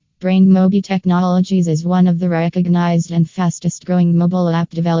BrainMobi Technologies is one of the recognized and fastest growing mobile app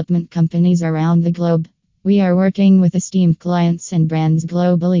development companies around the globe. We are working with esteemed clients and brands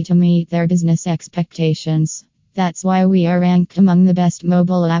globally to meet their business expectations. That's why we are ranked among the best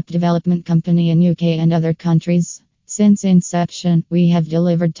mobile app development company in UK and other countries. Since inception, we have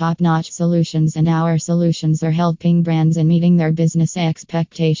delivered top-notch solutions and our solutions are helping brands in meeting their business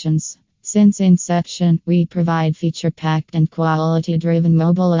expectations. Since inception, we provide feature-packed and quality-driven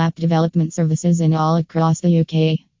mobile app development services in all across the UK.